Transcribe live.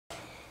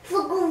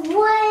Look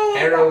away!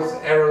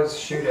 Arrows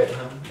shoot at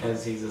him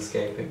as he's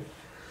escaping.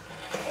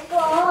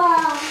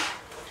 Down.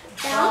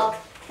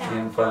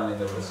 And finally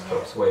the wrist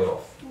drops way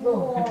off.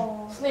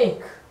 No,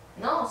 snake.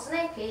 No,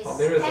 snake is Oh,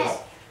 there is head. this.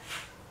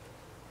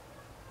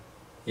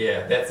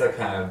 Yeah, that's a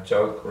kind of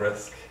joke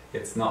risk.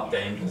 It's not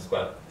dangerous,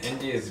 but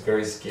India is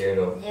very scared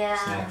of Yeah.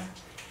 snakes.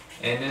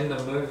 And in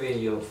the movie,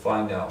 you'll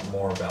find out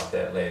more about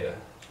that later.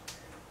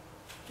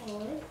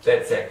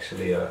 That's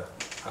actually a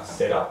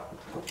setup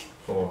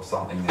for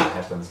something that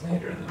happens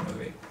later in the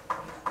movie.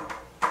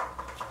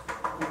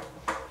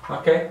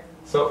 Okay,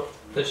 so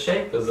the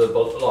shape is a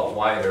lot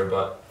wider,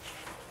 but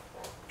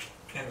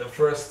in the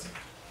first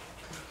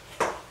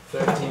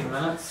 13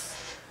 minutes,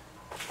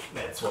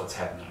 that's what's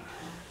happening.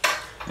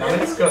 Now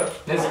let's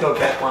go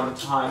back one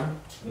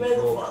time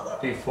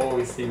before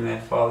we see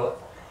Mad Father,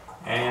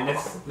 and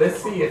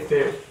let's see if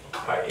there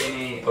are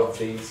any of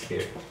these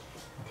here.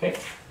 Okay,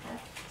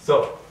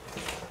 so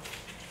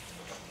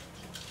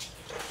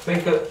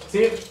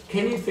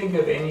can you think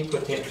of any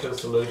potential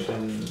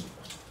solution?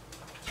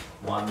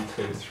 1,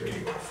 2, 3,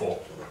 or 4.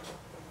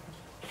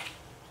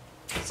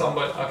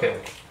 Somebody,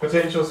 okay.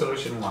 Potential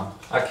solution 1.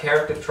 A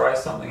character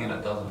tries something and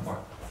it doesn't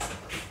work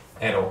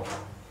at all.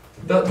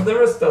 The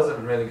wrist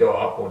doesn't really go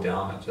up or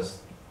down. It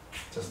just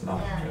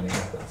nothing really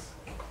happens.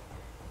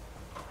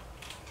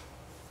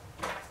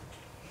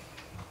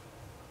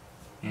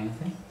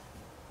 Anything?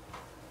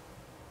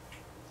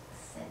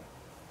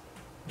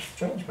 It's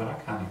strange, but I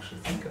can't actually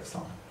think of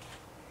something.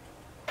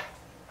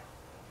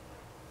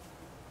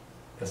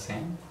 The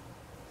sand?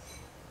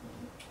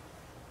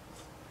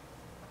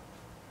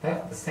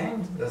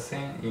 The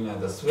sand, you know,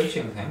 the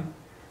switching thing,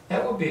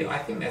 that would be, I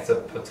think that's a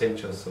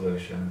potential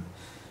solution.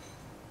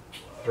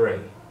 3.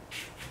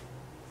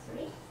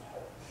 3?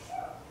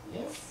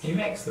 Yes. He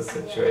makes the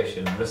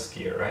situation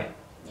riskier, right?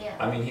 Yeah.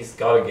 I mean, he's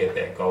got to get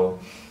that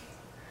gold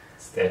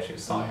statue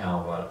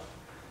somehow, but...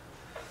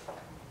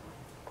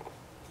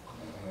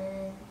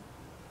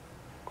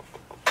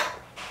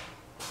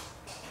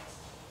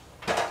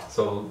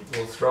 So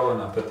we'll throw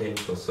in a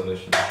potential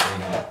solution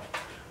 3 here.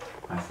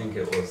 I think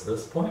it was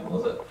this point,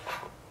 was it?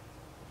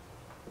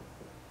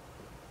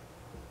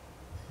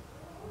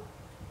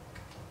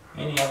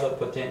 Any other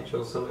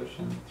potential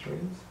solution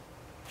 3s?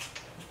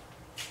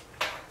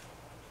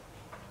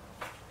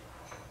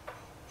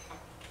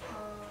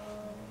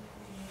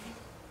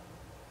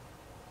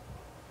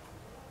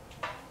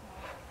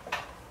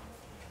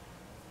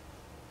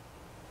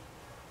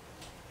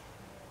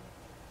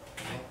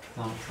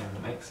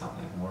 Make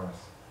something worse.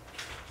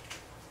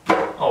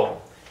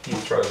 Oh, he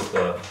throws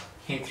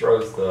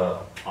the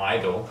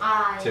idol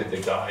to the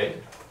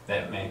guide.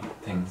 That made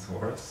things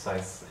worse,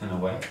 in a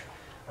way.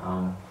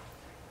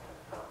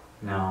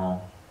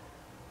 Now,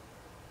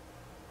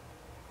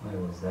 where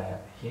was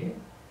that? Here?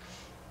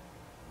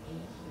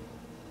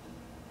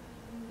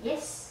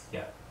 Yes.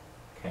 Yeah.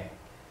 Okay.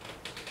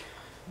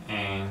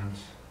 And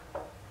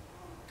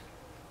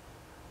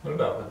what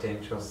about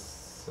potential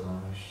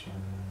solution?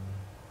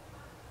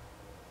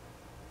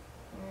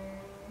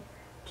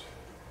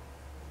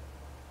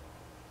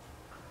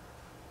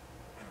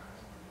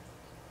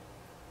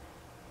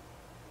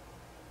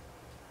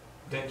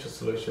 Potential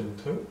solution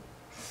 2,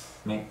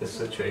 make the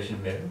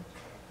situation better.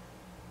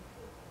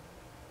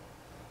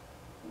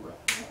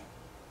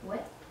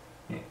 What?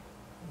 Yeah.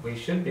 We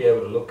should be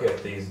able to look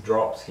at these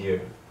drops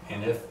here,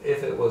 and if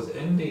it was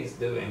Indy's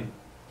doing,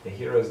 the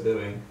hero's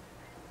doing,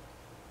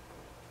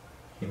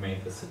 he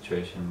made the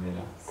situation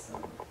better.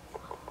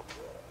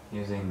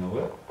 Using the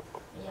whip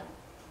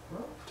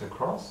to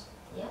cross?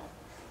 Yeah.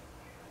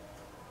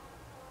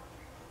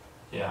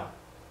 Yeah.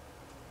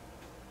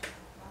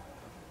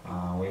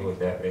 Where would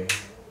that be?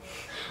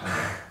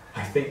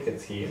 I think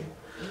it's here.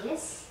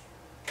 Yes.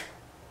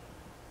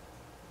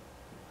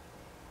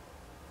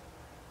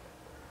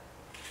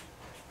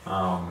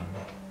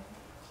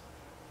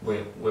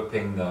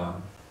 Whipping the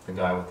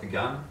guy with the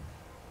gun.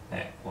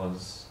 That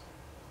was.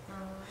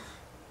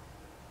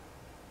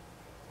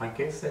 I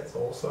guess that's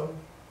also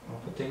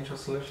a potential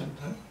solution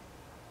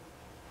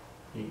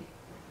too.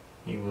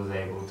 He was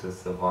able to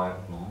survive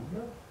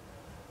longer.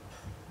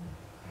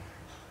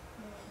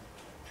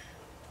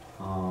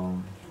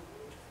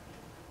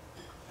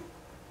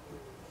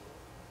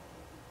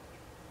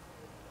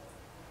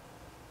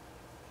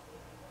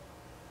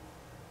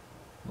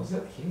 Was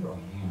it here or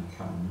here? I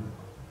can't remember.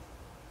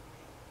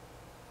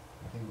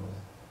 I think it was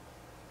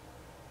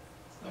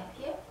Yeah,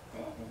 here?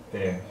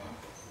 There? there.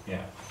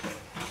 Yeah.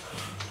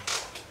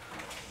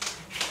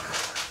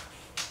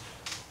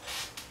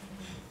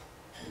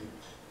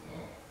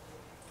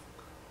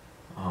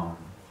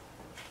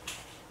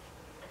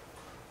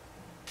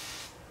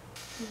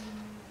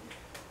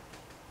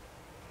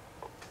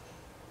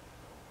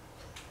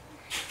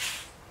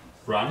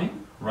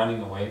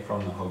 Running away from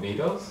the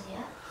Jovitos.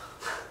 Yeah.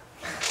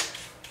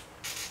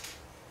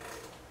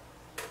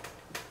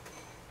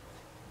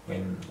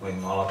 When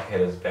Moloch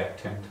had his back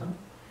turned to him.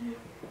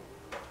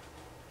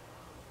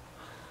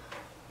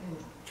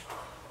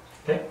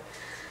 Okay.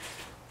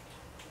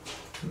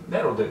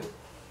 That'll do.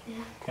 Yeah.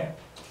 Okay.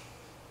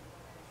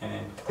 and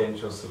then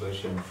potential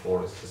solution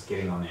 4 is just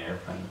getting on the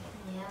airplane.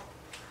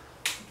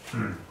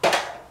 Yeah.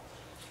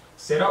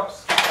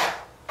 Setups.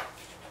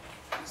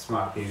 Let's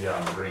mark these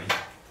out in green.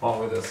 What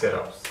were the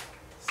setups?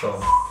 So,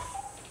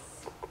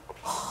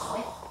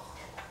 Wait.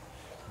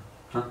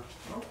 huh?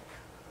 Rope.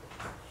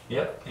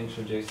 Yep,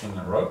 introducing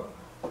the rope.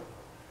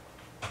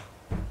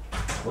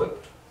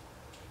 Whip.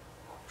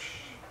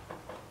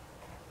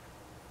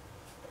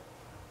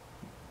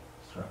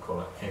 So I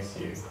call it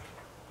SU.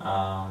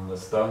 The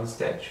stone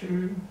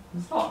statue.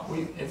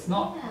 It's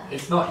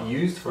not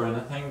used for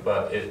anything,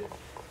 but it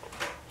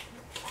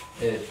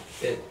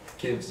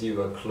gives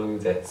you a clue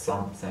that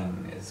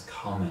something is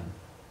coming.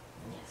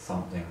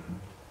 Something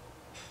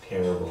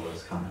terrible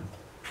is coming.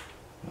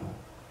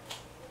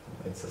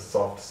 It's a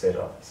soft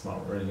setup. It's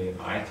not really an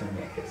item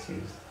that gets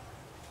used.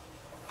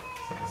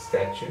 It's like a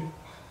statue.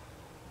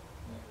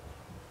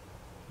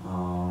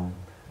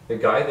 The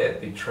guy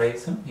that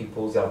betrays him, he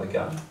pulls out the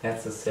gun.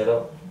 That's a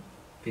setup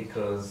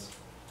because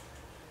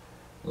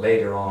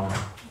later on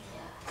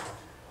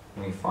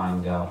we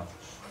find out.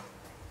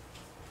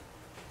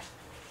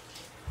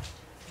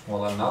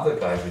 Well, another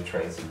guy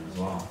betrays him as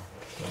well.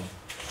 So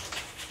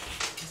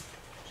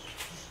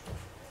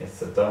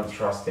it's a don't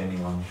trust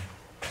anyone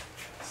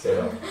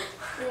setup.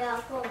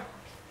 Yeah, cool.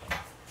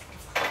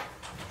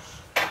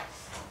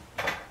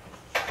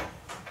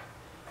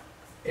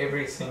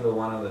 Every single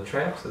one of the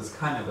traps is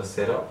kind of a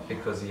setup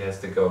because he has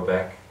to go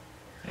back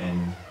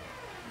and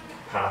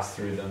pass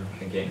through them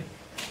again,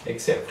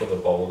 except for the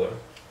boulder.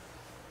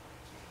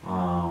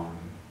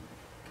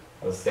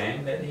 The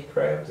sand that he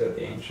grabs at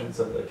the entrance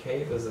of the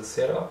cave is a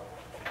setup.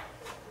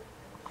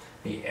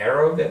 The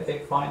arrow that they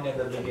find at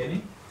the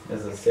beginning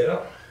is a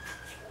setup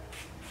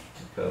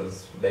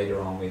because later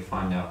on we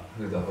find out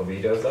who the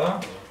Hovitos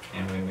are,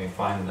 and when we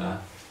find the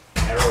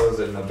arrows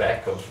in the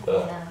back of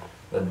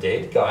the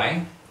dead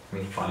guy,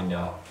 we find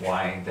out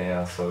why they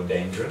are so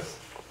dangerous.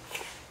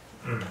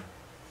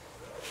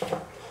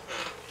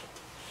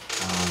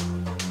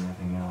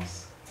 Anything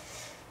else?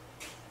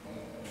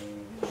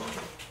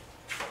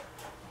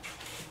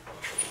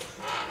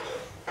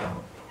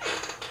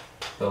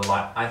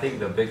 I think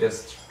the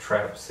biggest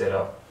trap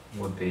setup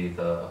would be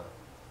the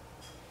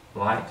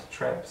light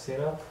trap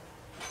setup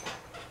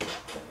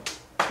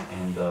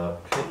and the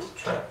pit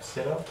trap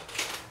setup.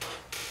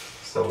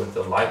 So with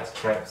the light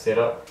trap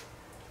setup,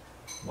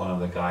 one of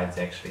the guides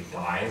actually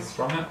dies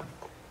from it,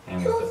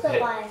 and with Who's the the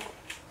pit, one?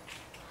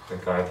 the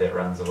guide that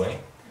runs away,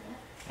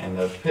 and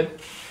the pit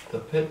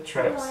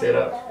trap Who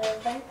setup. wanted the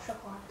adventure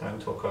one?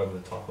 Don't talk over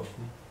the top of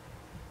me.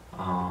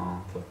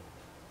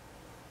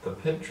 The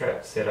pit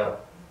trap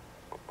setup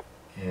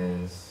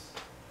is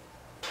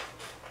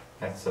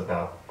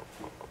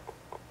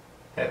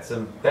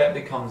that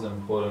becomes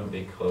important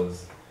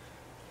because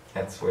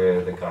that's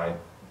where the guy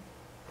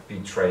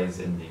betrays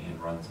Indy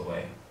and runs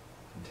away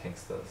and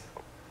takes the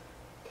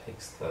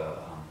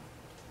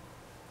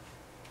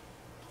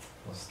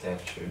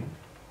statue.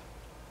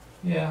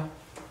 Yeah.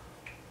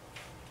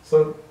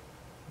 So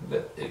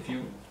if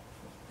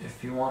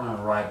you want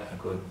to write a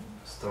good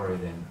story,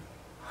 then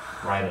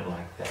write it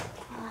like that.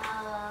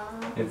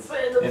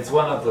 It's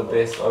one of the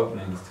best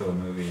openings to a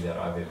movie that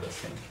I've ever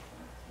seen.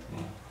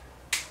 Yeah.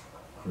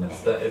 And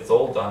it's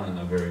all done in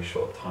a very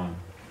short time.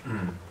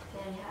 Very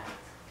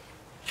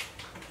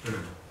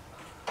hard.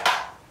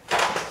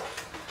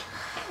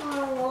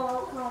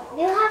 Oh,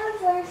 you haven't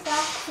finished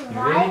that You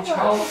ready, survival.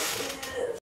 Charles?